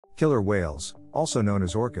Killer whales, also known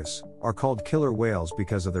as Orcus, are called killer whales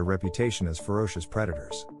because of their reputation as ferocious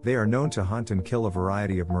predators. They are known to hunt and kill a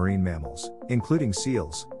variety of marine mammals, including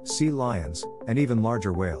seals, sea lions, and even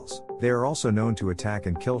larger whales. They are also known to attack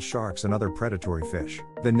and kill sharks and other predatory fish.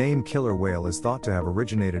 The name killer whale is thought to have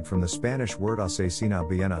originated from the Spanish word asesina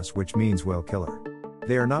ballenas, which means whale killer.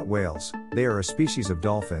 They are not whales, they are a species of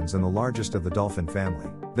dolphins and the largest of the dolphin family.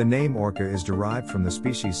 The name Orca is derived from the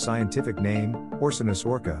species' scientific name, Orcinus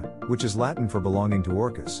orca, which is Latin for belonging to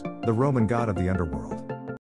Orcus, the Roman god of the underworld.